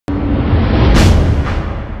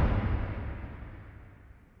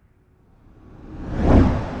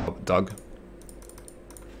Doug.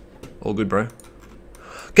 All good, bro.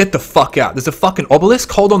 Get the fuck out. There's a fucking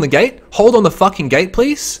obelisk. Hold on the gate. Hold on the fucking gate,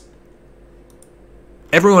 please.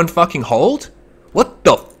 Everyone fucking hold. What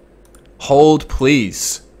the? Hold,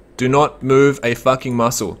 please. Do not move a fucking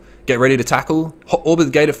muscle. Get ready to tackle. Orbit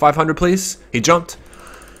the gate at 500, please. He jumped.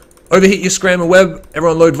 Overheat your scram and web.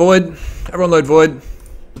 Everyone load void. Everyone load void.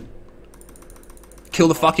 Kill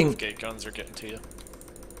the fucking... Gate guns are getting to you.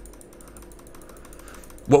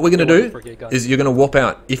 What we're going to do is you're going to warp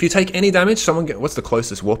out. If you take any damage, someone get... What's the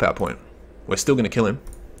closest warp out point? We're still going to kill him.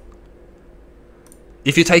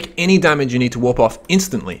 If you take any damage, you need to warp off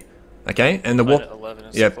instantly. Okay? And the warp... Planet 11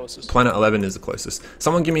 is the closest. Planet 11 is the closest.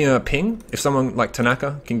 Someone give me a ping. If someone like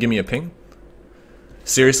Tanaka can give me a ping.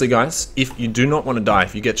 Seriously, guys, if you do not want to die,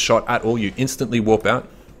 if you get shot at all, you instantly warp out.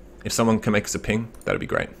 If someone can make us a ping, that'd be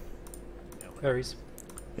great. Ares.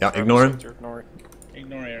 Yeah, ignore him.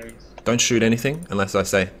 Ignore Ares. Don't shoot anything unless I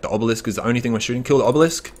say. The obelisk is the only thing we're shooting. Kill the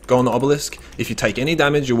obelisk. Go on the obelisk. If you take any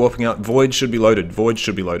damage, you're warping out. Void should be loaded. Void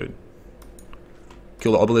should be loaded.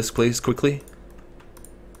 Kill the obelisk, please, quickly.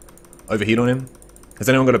 Overheat on him. Has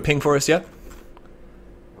anyone got a ping for us yet?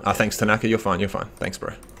 Ah, thanks, Tanaka. You're fine. You're fine. Thanks,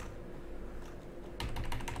 bro.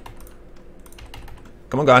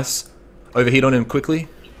 Come on, guys. Overheat on him quickly.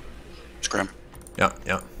 Scram. Yeah,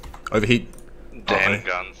 yeah. Overheat. Damn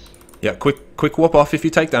guns. Yeah, quick warp off if you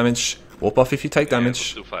take damage. Warp off if you take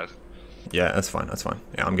damage. Too fast. Yeah, that's fine. That's fine.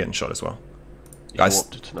 Yeah, I'm getting shot as well. You Guys,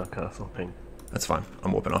 warped to Tanaka for ping. that's fine.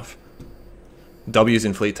 I'm warping off. W's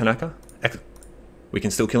in fleet, Tanaka. We can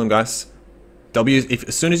still kill him, guys. W's.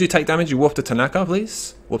 As soon as you take damage, you warp to Tanaka,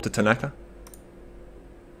 please. Warp to Tanaka.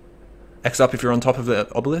 X up if you're on top of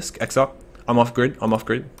the obelisk. X up. I'm off grid. I'm off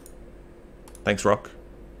grid. Thanks, Rock.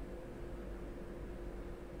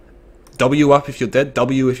 W up if you're dead.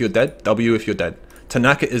 W if you're dead. W if you're dead.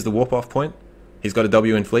 Tanaka is the warp off point. He's got a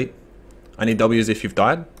W in fleet. I need W's if you've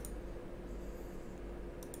died.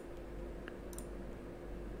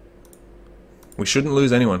 We shouldn't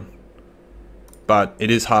lose anyone. But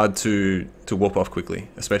it is hard to warp off quickly,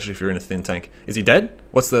 especially if you're in a thin tank. Is he dead?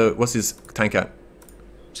 What's his tank at?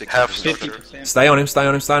 Half 50%. Stay on him, stay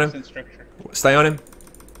on him, stay on him. Stay on him.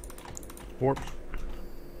 Warp.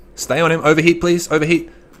 Stay on him. Overheat, please.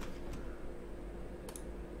 Overheat.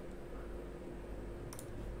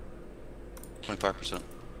 %.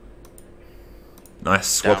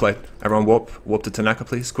 Nice. Down. Warp plate. Everyone warp. Warp to Tanaka,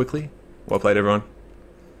 please, quickly. Warp plate, everyone.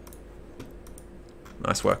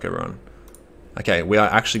 Nice work, everyone. Okay, we are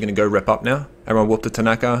actually going to go rep up now. Everyone warp to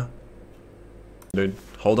Tanaka. Dude,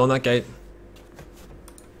 hold on that gate.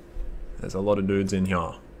 There's a lot of dudes in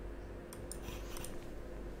here.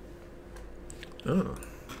 Oh.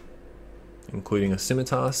 Including a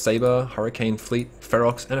scimitar, saber, hurricane fleet,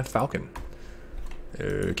 ferox, and a falcon.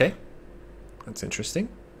 Okay. That's interesting.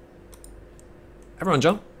 Everyone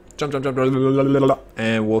jump. Jump, jump, jump.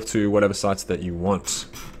 And warp to whatever sites that you want.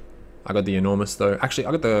 I got the enormous though. Actually,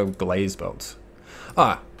 I got the glaze belt.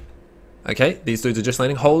 Ah. Okay, these dudes are just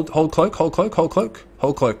landing. Hold cloak, hold cloak, hold cloak.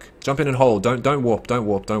 Hold cloak. Jump in and hold. Don't warp, don't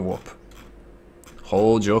warp, don't warp.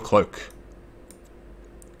 Hold your cloak.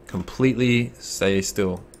 Completely stay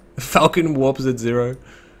still. Falcon warps at 0.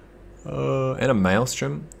 And a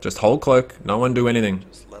Maelstrom. Just hold cloak. No one do anything.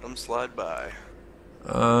 Just let them slide by.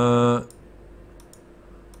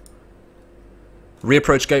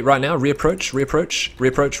 Reapproach gate right now. Reapproach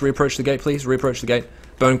the gate, please. Reapproach the gate.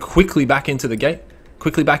 Burn quickly back into the gate.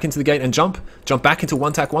 Quickly back into the gate and jump. Jump back into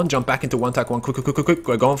 1-tac-1. Jump back into 1-tac-1. Quick.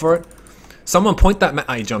 We're going for it. Someone point that.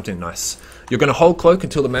 Ah, he jumped in. Nice. You're going to hold cloak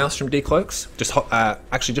until the Maelstrom decloaks.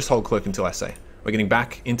 Actually, just hold cloak until I say. We're getting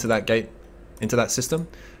back into that gate, into that system.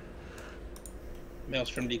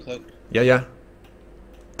 Maelstrom decloaked. Yeah.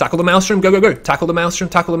 Tackle the Maelstrom. Go. Tackle the Maelstrom.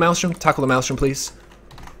 Tackle the Maelstrom. Tackle the Maelstrom, please.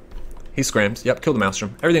 He scrammed. Yep, kill the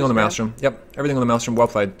Maelstrom. Everything on the Maelstrom. Yep, everything on the Maelstrom. Well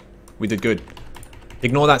played. We did good.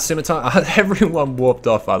 Ignore that scimitar. Everyone warped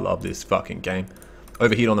off. I love this fucking game.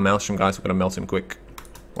 Overheat on the Maelstrom, guys. We're going to melt him quick.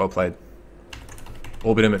 Well played.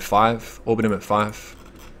 Orbit him at 5. Orbit him at 5.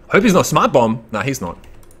 Hope he's not smart bomb. Nah, he's not.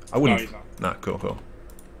 I wouldn't. No, he's not. Nah, cool.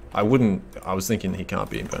 I wouldn't. I was thinking he can't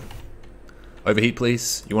be, but... Overheat,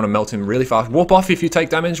 please. You want to melt him really fast. Warp off if you take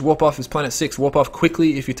damage. Warp off is planet 6. Warp off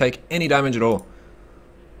quickly if you take any damage at all.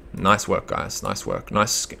 Nice work, guys. Nice work.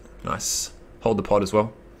 Nice. Hold the pod as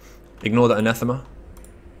well. Ignore the anathema.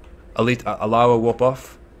 Elite, allow a warp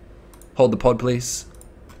off. Hold the pod, please.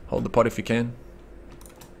 Hold the pod if you can.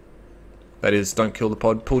 That is, don't kill the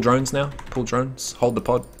pod. Pull drones now. Pull drones. Hold the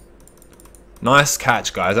pod. Nice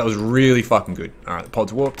catch, guys. That was really fucking good. Alright, the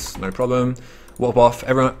pod's warped. No problem. Warp off.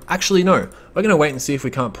 Everyone. Actually, no. We're going to wait and see if we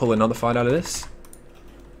can't pull another fight out of this.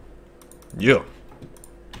 Yeah.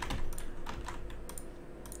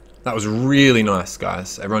 That was really nice,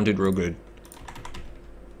 guys. Everyone did real good.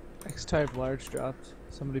 X-type large dropped.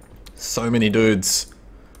 Somebody. So many dudes.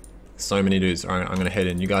 So many dudes. Alright, I'm gonna head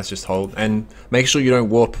in. You guys just hold. And make sure you don't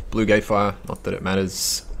warp Blue Gatefire. Not that it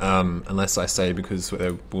matters. Unless I say, because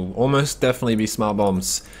there will almost definitely be smart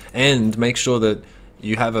bombs. And make sure that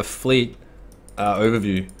you have a fleet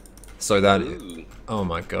overview. So that... Oh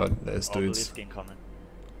my god, there's dudes. Obelisk incoming.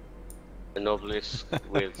 An obelisk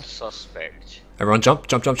with suspect. Everyone jump,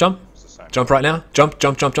 jump, jump, jump. Jump right now. Jump,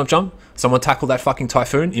 jump, jump, jump, jump. Someone tackle that fucking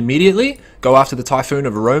Typhoon immediately. Go after the Typhoon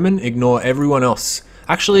of a Roman. Ignore everyone else.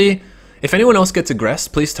 Actually, if anyone else gets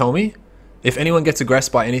aggressed, please tell me. If anyone gets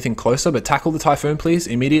aggressed by anything closer, but tackle the Typhoon, please,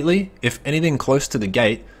 immediately. If anything close to the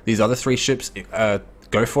gate, these other 3 ships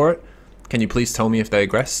go for it. Can you please tell me if they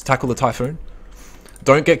aggress? Tackle the Typhoon.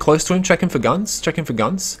 Don't get close to him. Check him for guns. Check him for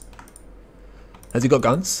guns. Has he got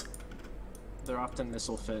guns? They're often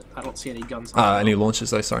missile fit. I don't see any guns. Any launches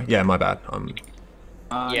though, sorry. Yeah, my bad.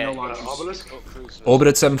 Yeah, no launches. obelisk. Orbit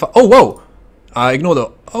at 7.5. Oh, whoa! Ignore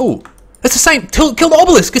the... Oh! It's the same! Kill the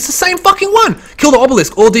Obelisk! It's the same fucking one! Kill the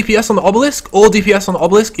Obelisk! All DPS on the Obelisk! All DPS on the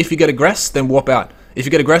Obelisk. If you get aggressed, then warp out. If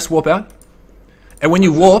you get aggressed, warp out. And when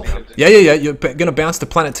you warp... Yeah, you're gonna bounce to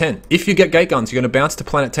planet 10. If you get gate guns, you're gonna bounce to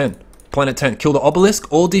planet 10. Planet 10. Kill the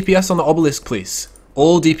Obelisk. All DPS on the Obelisk, please.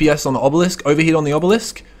 All DPS on the Obelisk. Overheat on the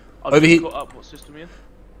Obelisk. Overheat. What system are you in?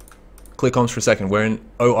 Click comms for a second. We're in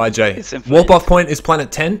OIJ. Warp off point is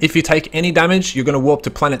planet 10. If you take any damage, you're going to warp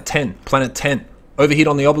to planet 10. Planet 10. Overheat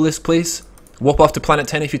on the Obelisk, please. Warp off to planet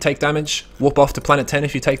 10 if you take damage. Warp off to planet 10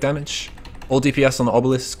 if you take damage. All DPS on the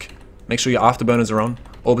Obelisk. Make sure your afterburners are on.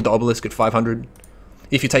 Orbit the Obelisk at 500.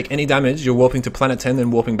 If you take any damage, you're warping to planet 10,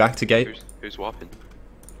 then warping back to gate. Who's warping?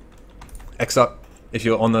 X up if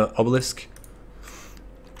you're on the Obelisk.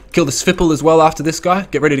 Kill the Svipple as well after this guy.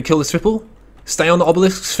 Get ready to kill the Svipple. Stay on the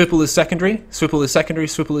Obelisk. Svipple is secondary. Svipple is secondary.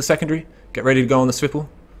 Svipple is secondary. Get ready to go on the Svipple.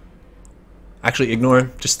 Actually, ignore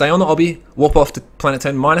him. Just stay on the Obby. Warp off to planet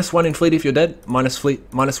 10. -1 in fleet if you're dead.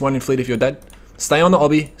 -1 in fleet if you're dead. Stay on the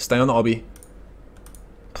Obby. Stay on the Obby.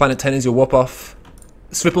 Planet 10 is your warp off.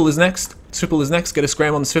 Svipple is next. Svipple is next. Get a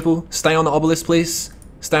scram on the Svipple. Stay on the Obelisk, please.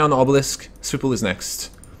 Stay on the Obelisk. Svipple is next.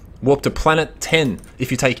 Warp to planet 10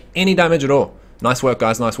 if you take any damage at all. Nice work,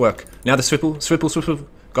 guys. Nice work. Now the Svipple. Svipple, Svipple.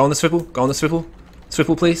 Go on the Svipple. Go on the Svipple.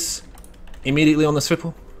 Svipple, please. Immediately on the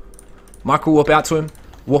Svipple. Micro warp out to him.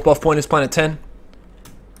 Warp off point is planet 10.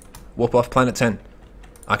 Warp off planet 10.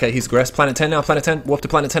 Okay, he's aggressed. Planet 10 now. Planet 10. Warp to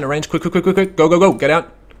planet 10 at range. Quick, quick, quick, quick, quick. Go, go, go. Get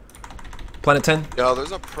out. Planet 10. Yo,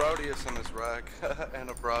 there's a Proteus on this rack and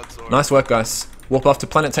a broadsword. Nice work, guys. Warp off to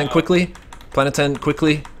planet 10 quickly. Planet 10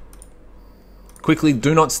 quickly. Quickly,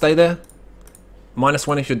 do not stay there.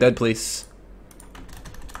 -1 if you're dead, please.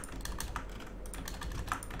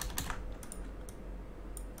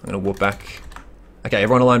 I'm gonna warp back. Okay,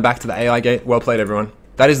 everyone align back to the AI gate. Well played, everyone.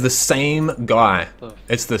 That is the same guy.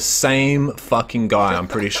 It's the same fucking guy, I'm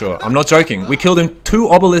pretty sure. I'm not joking. We killed him 2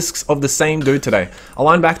 obelisks of the same dude today.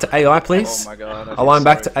 Align back to AI, please. Oh my god. Align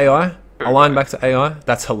back to AI. Align back to AI.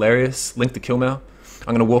 That's hilarious. Link the kill mail.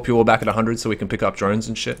 I'm gonna warp you all back at 100 so we can pick up drones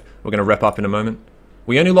and shit. We're gonna rep up in a moment.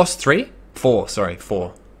 We only lost 3? 4, sorry,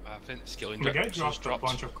 4. I think skill The guy injections dropped a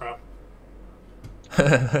bunch of crap.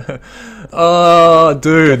 Oh,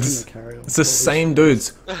 dudes. It's the same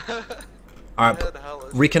dudes. Alright,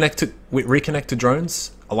 reconnect to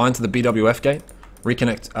drones. Align to the BWF gate.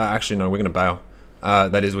 Reconnect. Actually, no, we're gonna bail.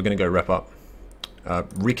 That is, we're gonna go rep up.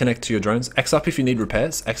 Reconnect to your drones. X up if you need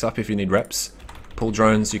repairs. X up if you need reps. Pull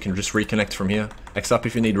drones, you can just reconnect from here. X up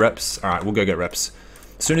if you need reps. Alright, we'll go get reps.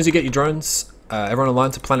 As soon as you get your drones, everyone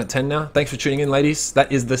aligned to planet 10 now. Thanks for tuning in, ladies.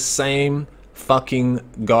 That is the same fucking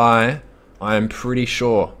guy, I am pretty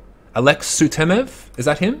sure. Alex Sutemev? Is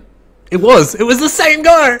that him? It was the same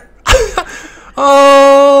guy!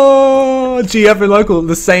 Oh, GF and local,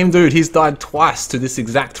 the same dude. He's died twice to this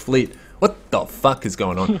exact fleet. What the fuck is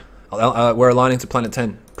going on? We're aligning to planet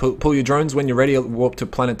 10. Pull your drones when you're ready. Warp to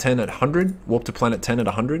planet 10 at 100. Warp to planet 10 at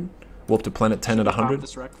 100. Warp to planet 10 at 100.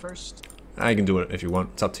 This wreck first. You can do it if you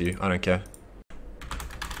want. It's up to you. I don't care.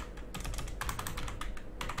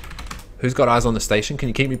 Who's got eyes on the station? Can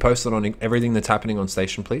you keep me posted on everything that's happening on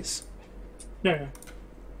station, please? Yeah.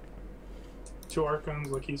 2 Archons,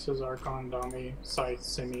 Lakisa's Archon, Dami, Scythe,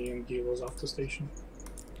 Simi, and Gila's off the station.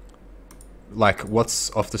 Like, what's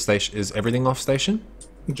off the station? Is everything off station?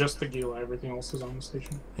 Just the Gila, everything else is on the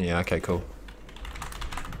station. Yeah, okay, cool.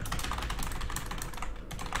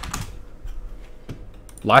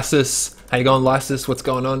 Lysis, how you going, Lysis? What's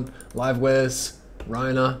going on? Livewares,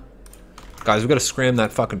 Rhina. Guys, we've got to scram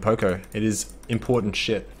that fucking Poco. It is important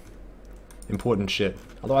shit. Important shit.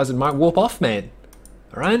 Otherwise it might warp off, man.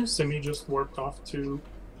 Alright? Simi just warped off to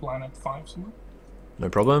planet 5 somewhere. No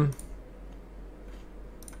problem.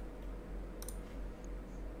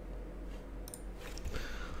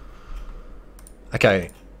 Okay,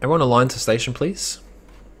 everyone align to station, please.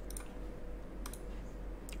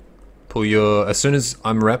 Pull your... As soon as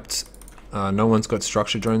I'm repped, no one's got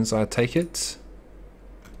structure drones, I take it.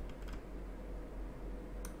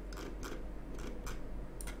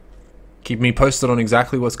 Keep me posted on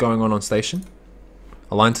exactly what's going on station.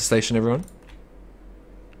 Align to station, everyone.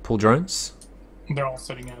 Pull drones. They're all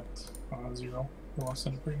sitting at 0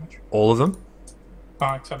 velocity pretty much. All of them.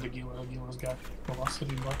 Except the Gila. Gila's got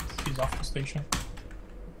velocity, but he's off the station.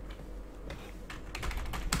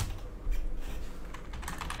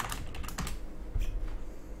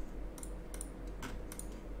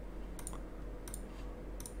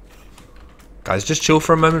 Guys, just chill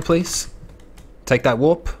for a moment, please. Take that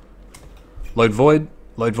warp. Load void.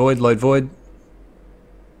 Load void. Load void.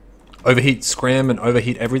 Overheat scram and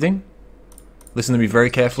overheat everything. Listen to me very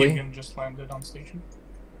carefully. Keegan just landed on station.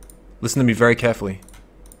 Listen to me very carefully.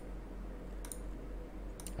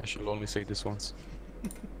 I should only say this once.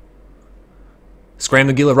 Scram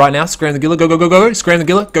the Gila right now. Scram the Gila. Go, go, go, go. Scram the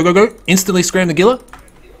Gila. Go, go, go. Instantly scram the Gila.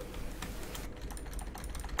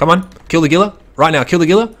 Come on. Kill the Gila. Right now. Kill the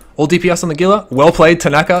Gila. All DPS on the Gila. Well played,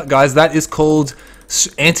 Tanaka. Guys, that is called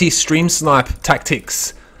anti-stream snipe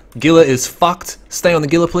tactics. Gila is fucked. Stay on the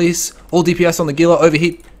Gila, please. All DPS on the Gila.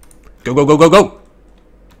 Overheat. Go, go, go, go, go.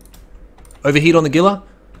 Overheat on the Gila.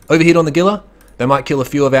 Overheat on the Gila. They might kill a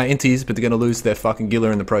few of our inties, but they're going to lose their fucking Gila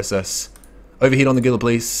in the process. Overheat on the Gila,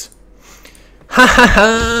 please. Ha ha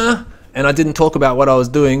ha! And I didn't talk about what I was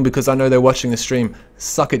doing because I know they're watching the stream.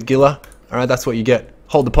 Suck it, Gila. Alright, that's what you get.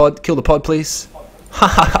 Hold the pod. Kill the pod, please. Ha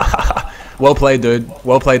ha ha ha! Well played, dude.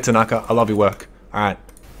 Well played, Tanaka. I love your work. Alright.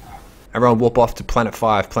 Everyone warp off to planet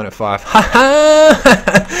 5. Planet 5. Ha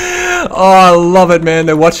ha! Oh, I love it, man.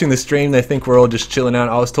 They're watching the stream. They think we're all just chilling out.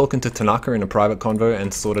 I was talking to Tanaka in a private convo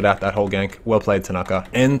and sorted out that whole gank. Well played, Tanaka.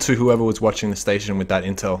 And to whoever was watching the station with that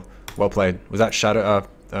intel. Well played. Was that Shadow,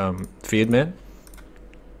 Feared Man?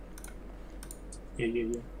 Yeah.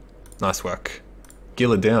 Nice work.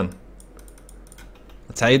 Gila down.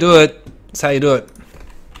 That's how you do it. That's how you do it.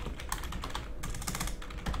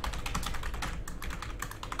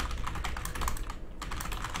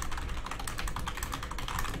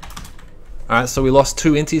 Alright, so we lost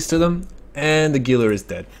 2 inties to them, and the Gila is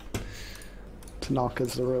dead.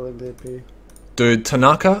 Tanaka's the real MVP. Dude,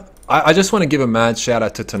 Tanaka, I just want to give a mad shout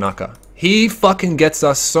out to Tanaka. He fucking gets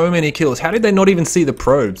us so many kills. How did they not even see the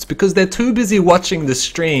probes? Because they're too busy watching the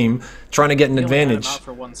stream, trying to get an advantage. Out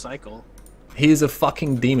for one cycle. He is a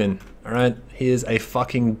fucking demon, alright? He is a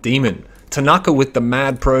fucking demon. Tanaka with the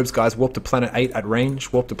mad probes, guys. Warp to planet 8 at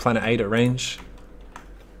range. Warp to planet 8 at range.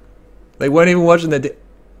 They weren't even watching their...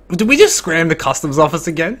 Did we just scram the customs office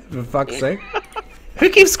again? For fuck's sake. Who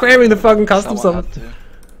keeps scramming the fucking customs office?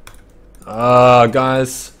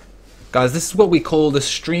 Guys. Guys, this is what we call the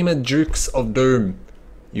streamer Dukes of Doom.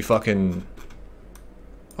 You fucking...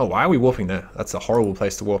 Oh, why are we warping there? That's a horrible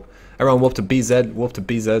place to warp. Everyone warp to BZ. Warp to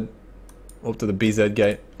BZ. Warp to the BZ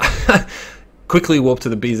gate. Quickly warp to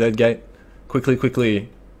the BZ gate. Quickly, quickly.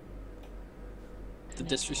 The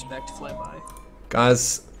disrespect flyby.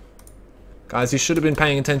 Guys, you should have been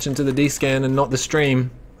paying attention to the D-scan and not the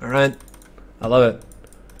stream. Alright? I love it.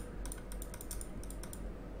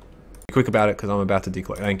 Be quick about it because I'm about to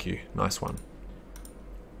declare. Thank you. Nice one.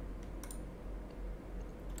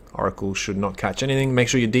 Oracle should not catch anything. Make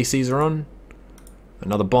sure your DCs are on.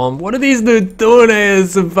 Another bomb. What are these dudes doing here?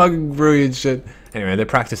 Some fucking brilliant shit. Anyway, they're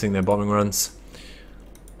practicing their bombing runs.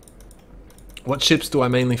 What ships do I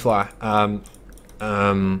mainly fly?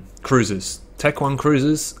 Cruisers. Tech 1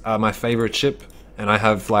 cruisers are my favorite ship, and I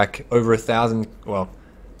have like over 1,000. Well,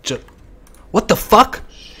 what the fuck?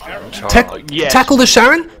 Yes. Tackle the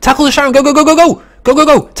Charon. Tackle the Charon. Go go go go go go go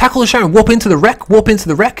go. Tackle the Charon. Warp into the wreck. Warp into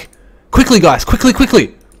the wreck. Quickly, guys. Quickly,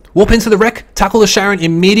 quickly. Warp into the wreck. Tackle the Charon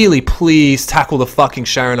immediately. Please tackle the fucking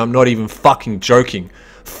Charon. I'm not even fucking joking.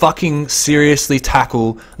 Fucking seriously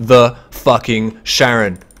tackle the fucking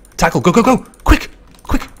Charon. Tackle. Go go go. Quick.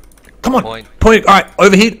 Quick. Come on. Point. Alright,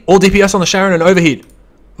 overheat. All DPS on the Charon and overheat.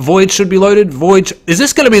 Void should be loaded. Void. Is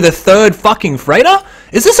this going to be the 3rd fucking freighter?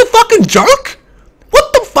 Is this a fucking joke?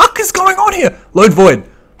 What the fuck is going on here? Load Void.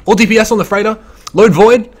 All DPS on the freighter. Load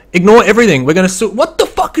Void. Ignore everything. We're going to... What the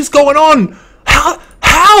fuck is going on?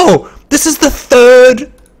 How? This is the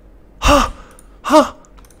 3rd...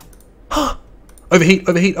 Overheat,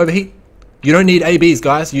 overheat, overheat. You don't need ABs,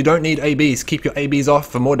 guys. You don't need ABs. Keep your ABs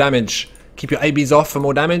off for more damage. Keep your ABs off for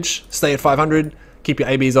more damage. Stay at 500. Keep your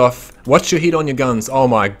ABs off. Watch your heat on your guns. Oh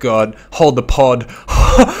my god. Hold the pod.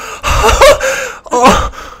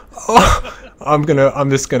 Oh. Oh, I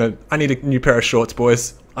need a new pair of shorts,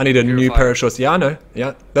 boys. I need a new pair of shorts. Yeah, I know.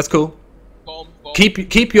 Yeah, that's cool. Bomb.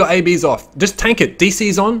 Keep your ABs off. Just tank it.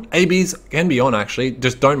 DC's on. ABs can be on, actually.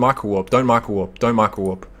 Just don't micro warp. Don't micro warp. Don't micro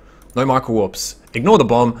warp. No micro warps. Ignore the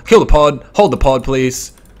bomb. Kill the pod. Hold the pod,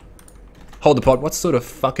 please. Hold the pod. What sort of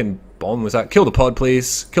fucking bomb was that? Kill the pod,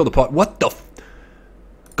 please. Kill the pod. What the f...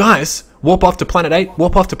 Guys, warp off to planet 8.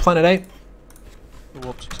 Warp off to planet 8.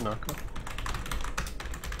 Warp to Tanaka.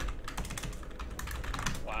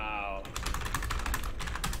 Wow.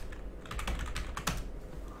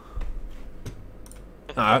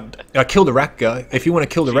 Kill the rack, guy. If you want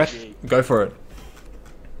to kill the rack, go for it.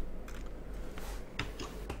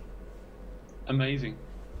 Amazing.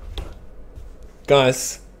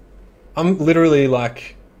 Guys, I'm literally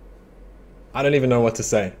like... I don't even know what to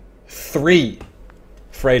say. 3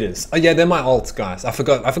 freighters. Oh yeah, they're my alts, guys. I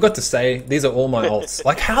forgot to say, these are all my alts.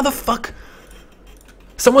 Like, how the fuck...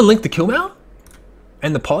 Someone linked the kill mail?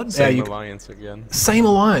 And the pod? Same alliance again. Same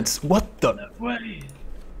alliance. What the... No way.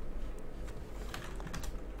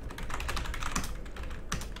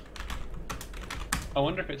 I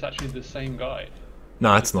wonder if it's actually the same guy.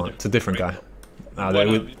 No, it's not. It's a different guy. Well, They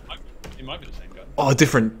no, would... it might be the same guy. Oh,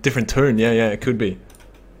 different tune. Yeah, it could be.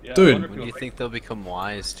 Yeah, Dude. When do you think they'll become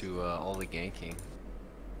wise to all the ganking?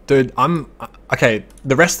 Dude, I'm... Okay,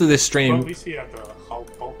 the rest of this Well, stream... we see at the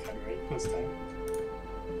Hulk bulkhead, right? This time.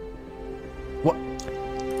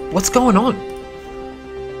 What's going on?